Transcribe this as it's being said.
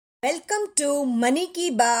Welcome to money की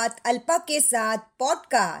बात अल्पा के साथ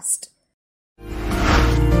podcast.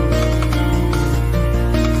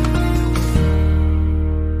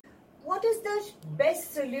 What is the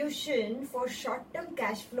best solution for short-term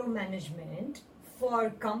cash flow management for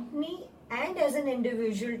company and as an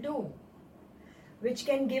individual too, which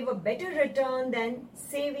can give a better return than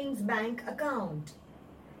savings bank account?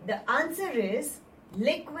 The answer is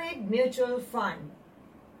liquid mutual fund.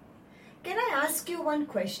 Can I ask you one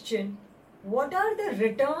question? What are the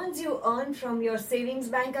returns you earn from your savings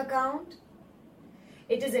bank account?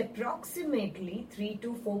 It is approximately 3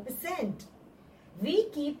 to 4%. We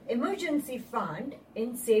keep emergency fund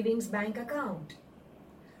in savings bank account.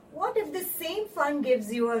 What if the same fund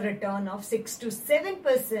gives you a return of 6 to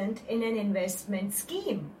 7% in an investment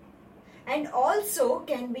scheme and also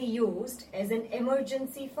can be used as an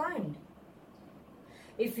emergency fund?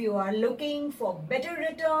 If you are looking for better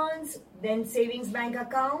returns than savings bank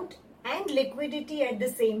account and liquidity at the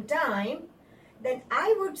same time, then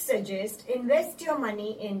I would suggest invest your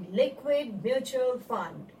money in liquid mutual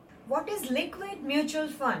fund. What is liquid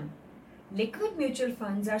mutual fund? Liquid mutual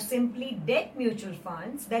funds are simply debt mutual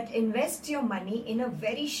funds that invest your money in a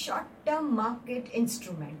very short-term market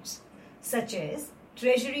instruments such as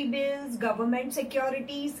treasury bills, government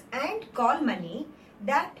securities and call money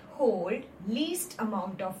that hold least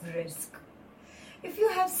amount of risk. If you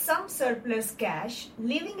have some surplus cash,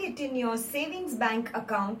 leaving it in your savings bank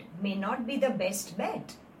account may not be the best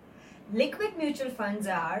bet. Liquid mutual funds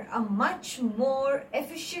are a much more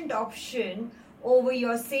efficient option over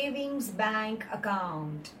your savings bank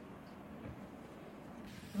account.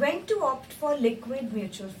 When to opt for liquid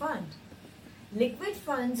mutual fund? Liquid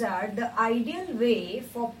funds are the ideal way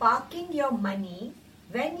for parking your money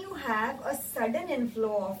when you have a sudden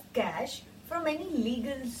inflow of cash from any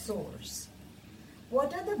legal source.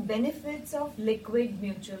 What are the benefits of liquid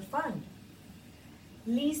mutual fund?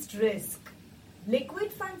 Least risk.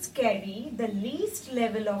 Liquid funds carry the least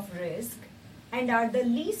level of risk and are the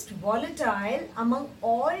least volatile among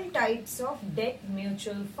all types of debt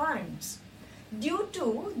mutual funds due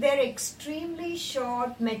to their extremely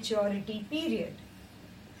short maturity period.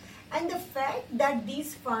 And the fact that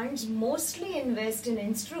these funds mostly invest in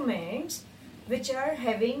instruments which are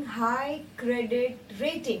having high credit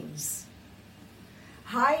ratings,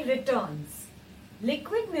 high returns.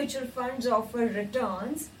 Liquid mutual funds offer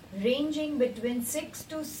returns ranging between 6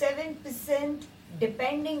 to 7%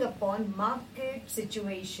 depending upon market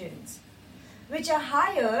situations, which are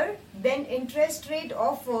higher than interest rate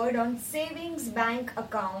offered on savings bank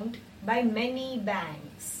account by many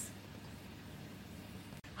banks.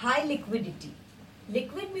 High liquidity.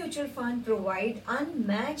 Liquid mutual fund provide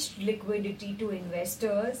unmatched liquidity to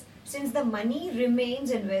investors since the money remains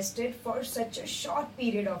invested for such a short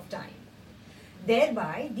period of time.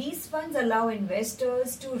 Thereby, these funds allow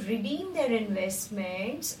investors to redeem their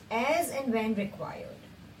investments as and when required.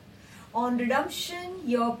 On redemption,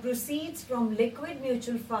 your proceeds from liquid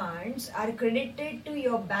mutual funds are credited to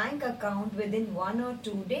your bank account within 1 or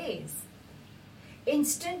 2 days.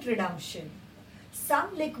 Instant redemption.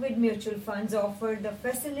 Some liquid mutual funds offer the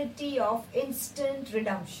facility of instant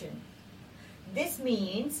redemption. This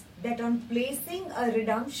means that on placing a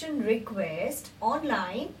redemption request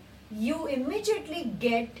online, you immediately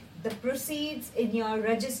get the proceeds in your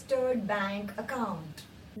registered bank account.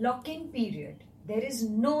 Lock-in period. There is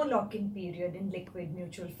no lock-in period in liquid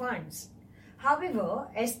mutual funds. However,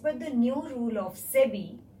 as per the new rule of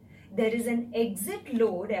SEBI, there is an exit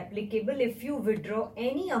load applicable if you withdraw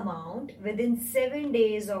any amount within 7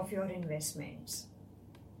 days of your investments.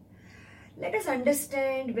 Let us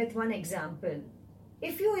understand with one example.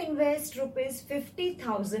 If you invest rupees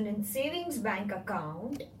 50,000 in savings bank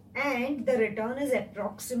account and the return is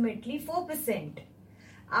approximately 4%,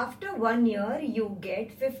 after 1 year you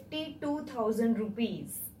get 52,000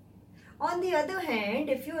 rupees. On the other hand,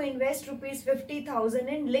 if you invest rupees 50,000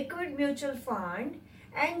 in liquid mutual fund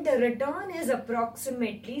and the return is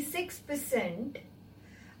approximately 6%,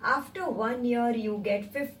 after 1 year you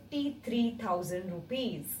get 53,000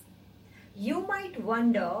 rupees. You might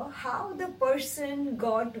wonder how the person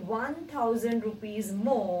got 1,000 rupees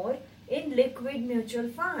more in liquid mutual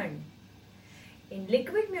fund. In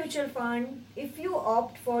liquid mutual fund, if you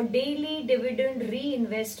opt for daily dividend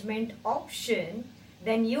reinvestment option,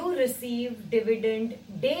 then you receive dividend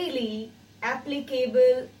daily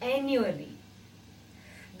applicable annually.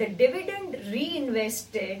 The dividend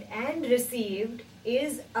reinvested and received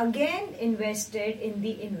is again invested in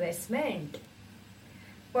the investment.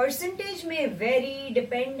 Percentage may vary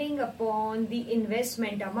depending upon the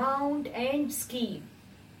investment amount and scheme.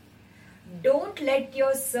 Don't let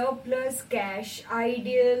your surplus cash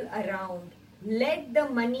idle around. Let the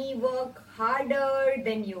money work harder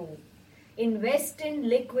than you. Invest in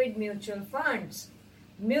liquid mutual funds.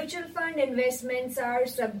 Mutual fund investments are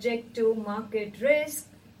subject to market risk.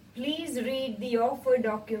 Please read the offer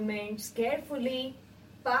documents carefully.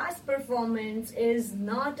 Past performance is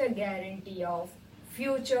not a guarantee of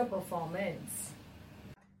future performance.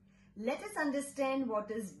 Let us understand what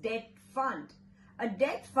is debt fund. A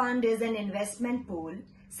debt fund is an investment pool,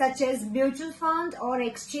 such as mutual fund or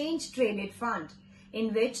exchange traded fund,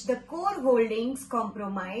 in which the core holdings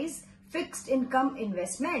comprise fixed income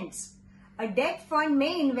investments. A debt fund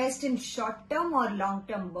may invest in short-term or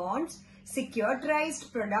long-term bonds,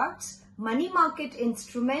 securitized products, money market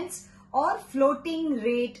instruments, or floating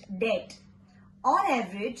rate debt. On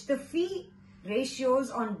average, the fee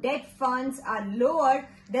ratios on debt funds are lower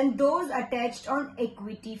than those attached on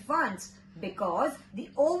equity funds because the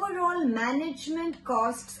overall management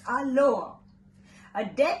costs are lower. A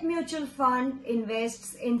debt mutual fund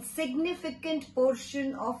invests in significant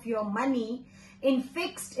portion of your money in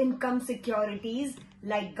fixed income securities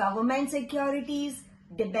like government securities,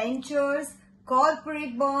 debentures,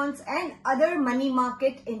 corporate bonds and other money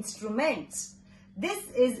market instruments. This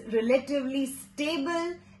is relatively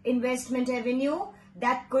stable investment avenue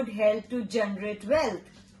that could help to generate wealth.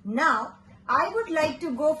 Now, I would like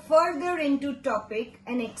to go further into topic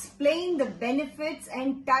and explain the benefits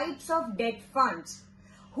and types of debt funds.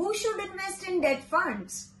 Who should invest in debt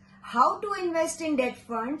funds? How to invest in debt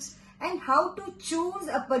funds and how to choose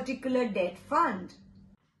a particular debt fund.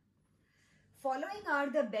 Following are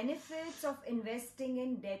the benefits of investing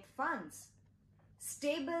in debt funds.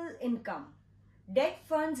 Stable income. Debt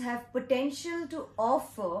funds have potential to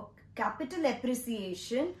offer capital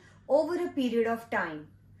appreciation over a period of time.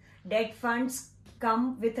 Debt funds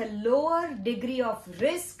come with a lower degree of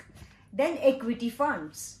risk than equity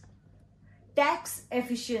funds. Tax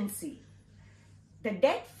efficiency. The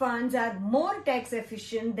debt funds are more tax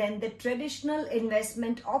efficient than the traditional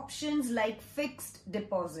investment options like fixed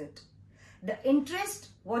deposit. The interest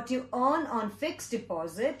what you earn on fixed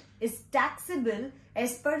deposit is taxable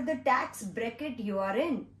as per the tax bracket you are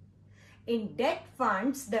in. In debt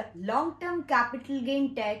funds, the long-term capital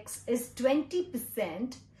gain tax is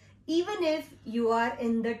 20% even if you are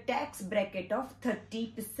in the tax bracket of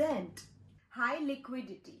 30%. High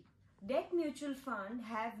liquidity. Debt mutual fund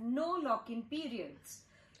have no lock-in periods.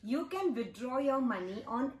 You can withdraw your money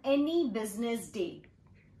on any business day.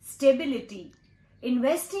 Stability.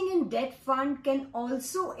 Investing in debt fund can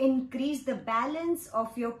also increase the balance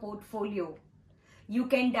of your portfolio. You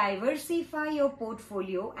can diversify your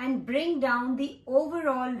portfolio and bring down the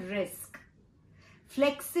overall risk.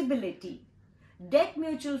 Flexibility. Debt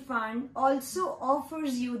mutual fund also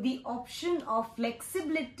offers you the option of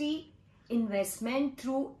flexibility investment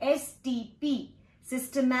through STP,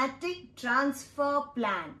 Systematic Transfer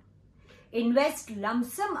Plan. Invest lump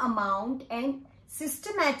sum amount and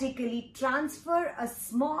systematically transfer a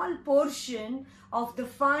small portion of the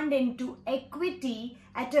fund into equity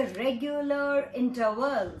at a regular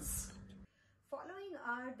intervals. Following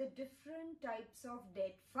are the different types of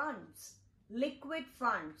debt funds. Liquid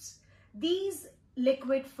funds. These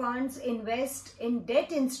liquid funds invest in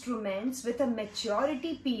debt instruments with a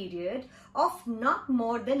maturity period of not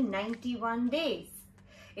more than 91 days.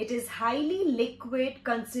 It is highly liquid,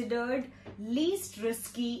 considered least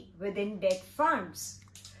risky within debt funds.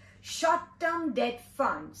 Short-term debt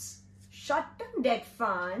funds. Short-term debt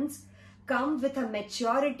funds come with a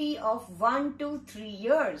maturity of 1 to 3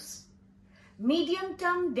 years.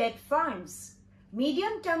 Medium-term debt funds.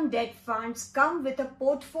 Medium-term debt funds come with a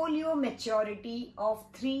portfolio maturity of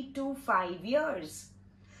 3 to 5 years.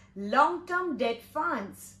 Long-term debt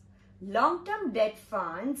funds. Long-term debt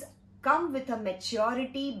funds come with a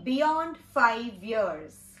maturity beyond 5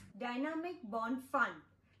 years. Dynamic bond fund.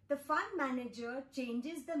 The fund manager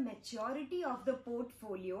changes the maturity of the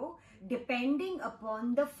portfolio depending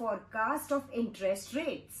upon the forecast of interest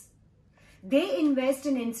rates. They invest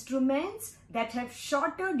in instruments that have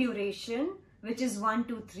shorter duration, which is 1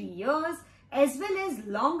 to 3 years, as well as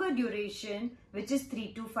longer duration, which is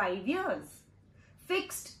 3 to 5 years.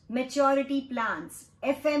 Fixed maturity plans,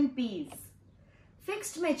 FMPs.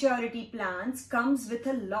 Fixed maturity plans comes with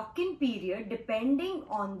a lock-in period depending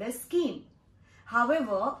on the scheme.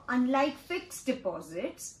 However, unlike fixed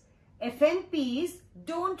deposits, FMPs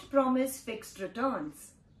don't promise fixed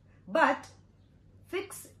returns. But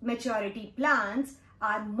fixed maturity plans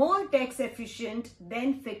are more tax efficient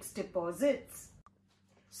than fixed deposits.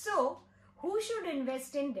 So, who should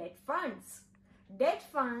invest in debt funds? Debt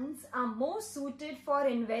funds are more suited for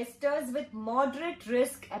investors with moderate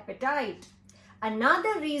risk appetite.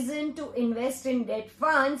 Another reason to invest in debt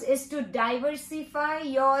funds is to diversify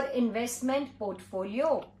your investment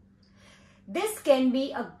portfolio. This can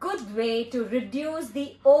be a good way to reduce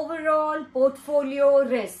the overall portfolio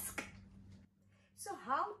risk. So,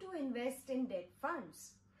 how to invest in debt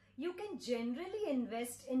funds? You can generally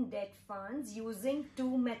invest in debt funds using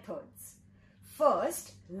two methods.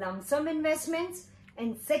 First, lump sum investments,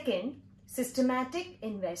 and second, systematic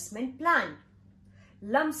investment plan.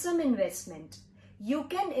 Lump sum investment. You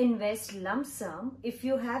can invest lump sum if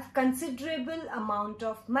you have considerable amount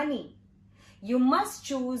of money. You must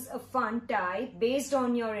choose a fund type based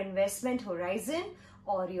on your investment horizon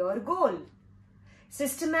or your goal.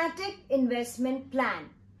 Systematic investment plan.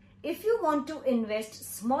 If you want to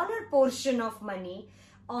invest smaller portion of money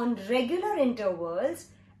on regular intervals,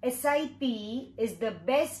 SIP is the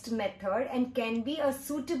best method and can be a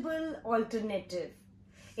suitable alternative.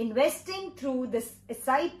 Investing through this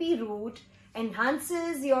SIP route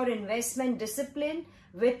enhances your investment discipline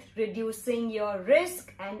with reducing your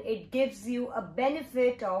risk, and it gives you a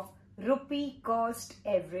benefit of rupee cost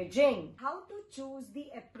averaging. How to choose the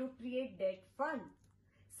appropriate debt fund?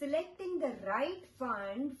 Selecting the right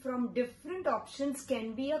fund from different options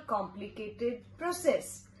can be a complicated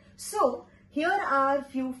process. So, here are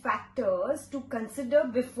few factors to consider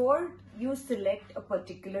before you select a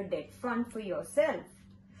particular debt fund for yourself.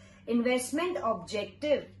 Investment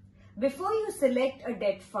objective. Before you select a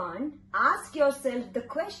debt fund, ask yourself the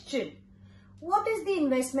question, what is the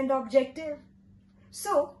investment objective?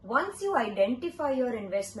 So, once you identify your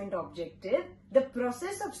investment objective, the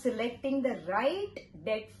process of selecting the right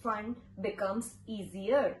debt fund becomes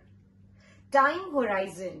easier. Time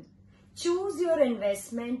horizon. Choose your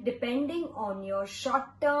investment depending on your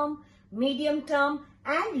short-term, medium-term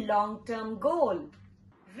and long-term goal.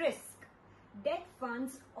 Risk. Debt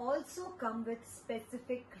funds also come with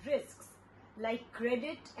specific risks like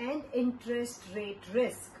credit and interest rate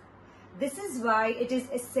risk. This is why it is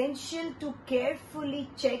essential to carefully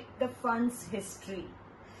check the fund's history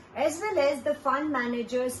as well as the fund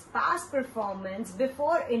manager's past performance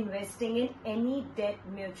before investing in any debt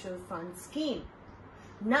mutual fund scheme.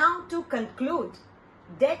 Now to conclude,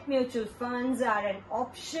 debt mutual funds are an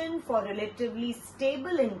option for relatively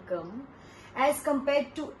stable income as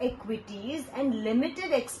compared to equities and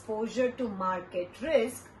limited exposure to market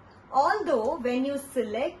risk. Although when you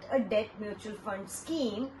select a debt mutual fund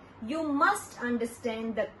scheme, you must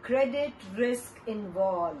understand the credit risk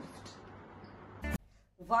involved.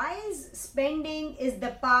 Wise spending is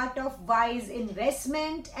the part of wise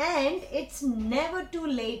investment, and it's never too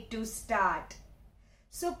late to start.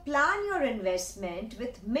 So plan your investment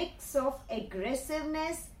with mix of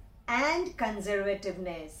aggressiveness and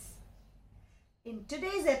conservativeness. In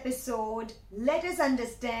today's episode, let us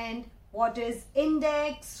understand what is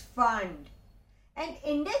index fund. An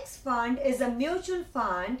index fund is a mutual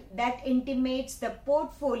fund that intimates the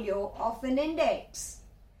portfolio of an index.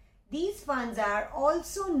 These funds are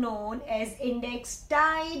also known as index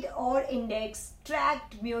tied or index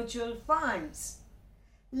tracked mutual funds.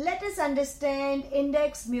 Let us understand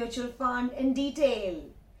index mutual fund in detail.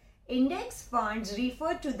 Index funds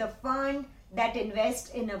refer to the fund that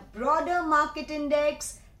invest in a broader market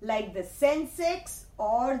index like the Sensex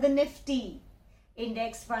or the Nifty.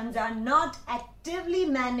 Index funds are not actively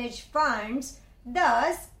managed funds,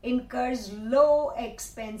 thus incurs low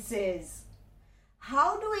expenses.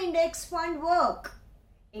 How do index funds work?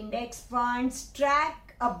 Index funds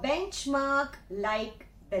track a benchmark like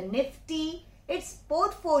the Nifty. Its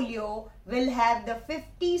portfolio will have the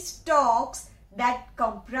 50 stocks that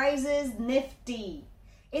comprises Nifty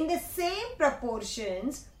in the same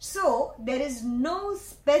proportions, so there is no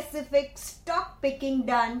specific stock picking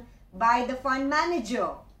done by the fund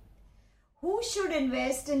manager. Who should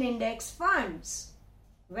invest in index funds?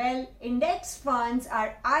 Well, index funds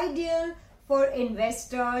are ideal for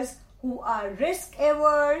investors who are risk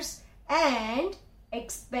averse and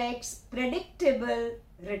expects predictable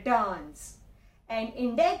returns. An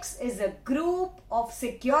index is a group of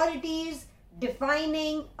securities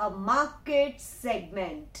defining a market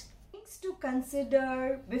segment. Things to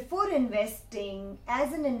consider before investing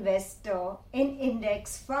as an investor in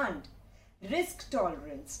index fund. Risk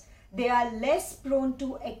tolerance. They are less prone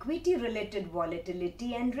to equity related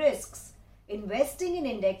volatility and risks. Investing in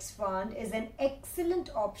index fund is an excellent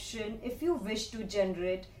option if you wish to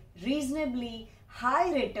generate reasonably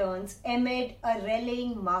high returns amid a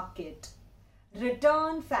rallying market.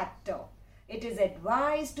 Return factor. It is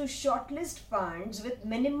advised to shortlist funds with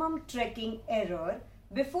minimum tracking error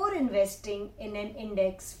before investing in an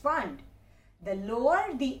index fund. The lower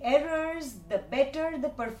the errors, the better the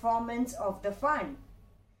performance of the fund.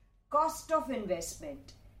 Cost of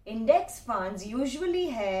investment. Index funds usually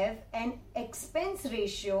have an expense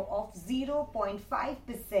ratio of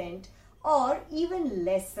 0.5% or even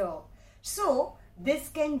lesser. So, this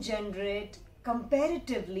can generate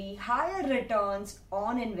comparatively higher returns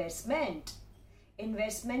on investment.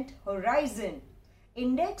 Investment horizon.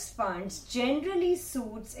 Index funds generally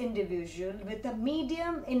suits individual with a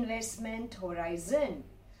medium investment horizon.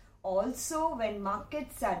 Also, when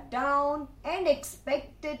markets are down and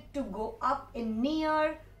expected to go up in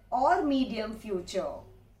near or medium future.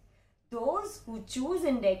 Those who choose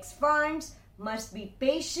index funds must be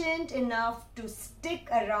patient enough to stick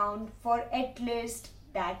around for at least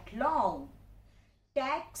that long.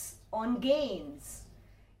 Tax on gains.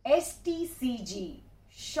 STCG,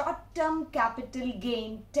 short-term capital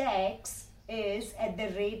gain tax, is at the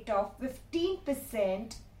rate of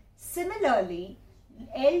 15%. Similarly,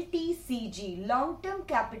 LTCG, long-term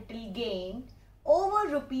capital gain, over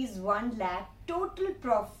rupees 1 lakh total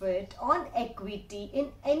profit on equity in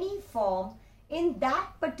any form in that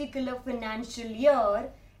particular financial year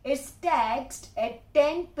is taxed at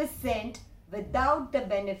 10% without the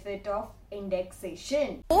benefit of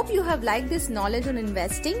indexation. Hope you have liked this knowledge on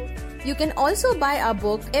investing. You can also buy our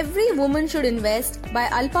book Every Woman Should Invest by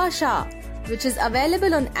Alpa Shah, which is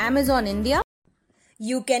available on Amazon India.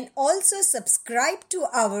 You can also subscribe to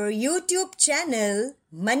our YouTube channel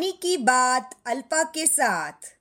Money Ki Baat Alpa ke Saath.